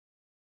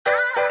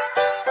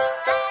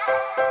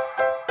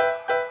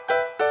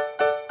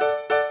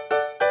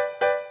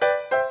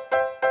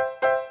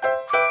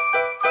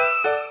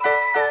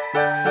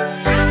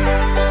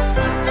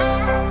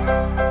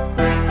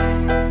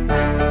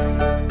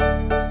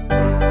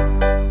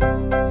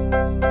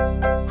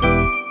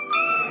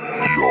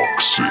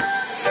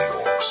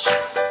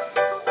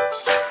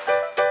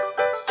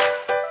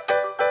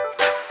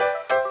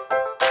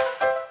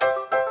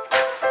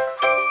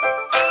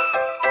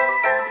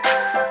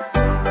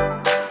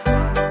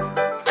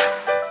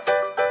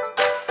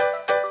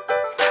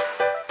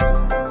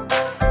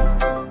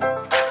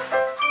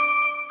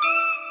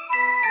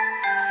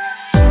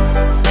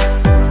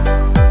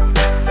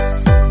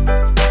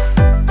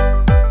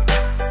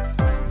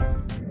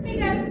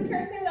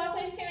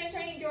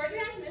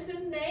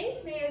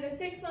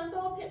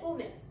6-month-old pit bull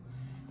mix.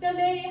 So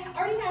May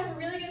already has a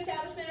really good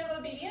establishment of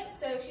obedience,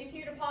 so she's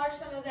here to polish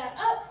some of that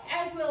up,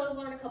 as well as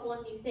learn a couple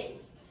of new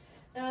things.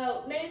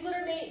 May's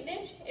litter mate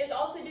Mitch is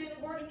also doing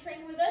the board and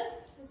train with us,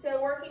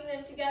 so working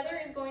them together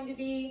is going to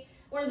be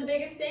one of the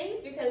biggest things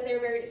because they're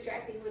very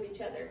distracting with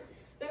each other.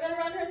 So I'm going to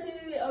run her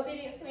through the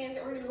obedience commands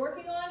that we're going to be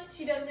working on.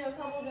 She does know a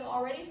couple of them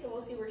already, so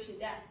we'll see where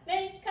she's at.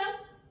 May, come.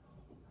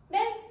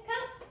 May,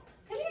 come.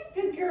 Come here,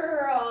 good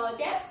girl.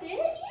 That's it.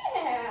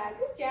 Yeah,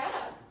 good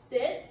job.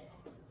 Sit.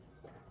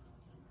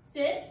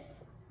 Sit.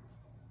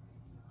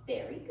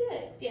 Very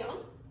good. Down.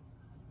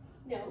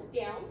 No,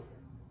 down.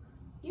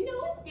 You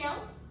know it.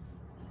 Down.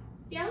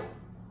 Down.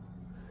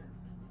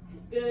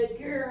 Good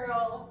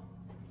girl.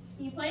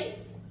 Can you place?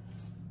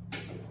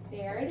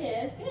 There it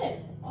is.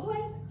 Good. All the way.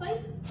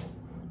 Place.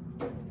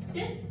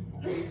 Sit.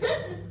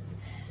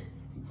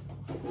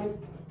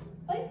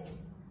 Place.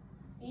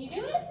 You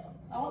do it?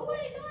 All the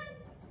way. Come on.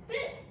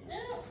 Sit.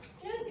 No.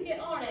 Notice you get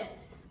on it.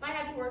 Might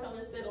have to work on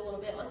this sit a little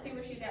bit. Let's see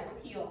where she's at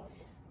with heel.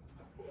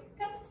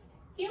 Come.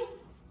 Heel.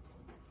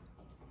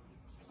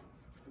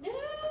 No.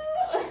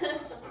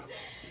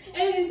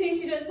 As you see,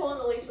 she does pull on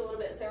the leash a little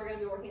bit, so we're going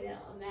to be working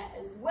on that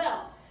as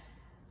well.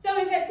 So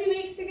we've got 2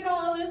 weeks to get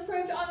all of this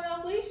proved on and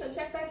off leash, so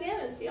check back in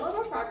and see all of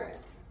our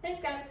progress.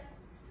 Thanks, guys.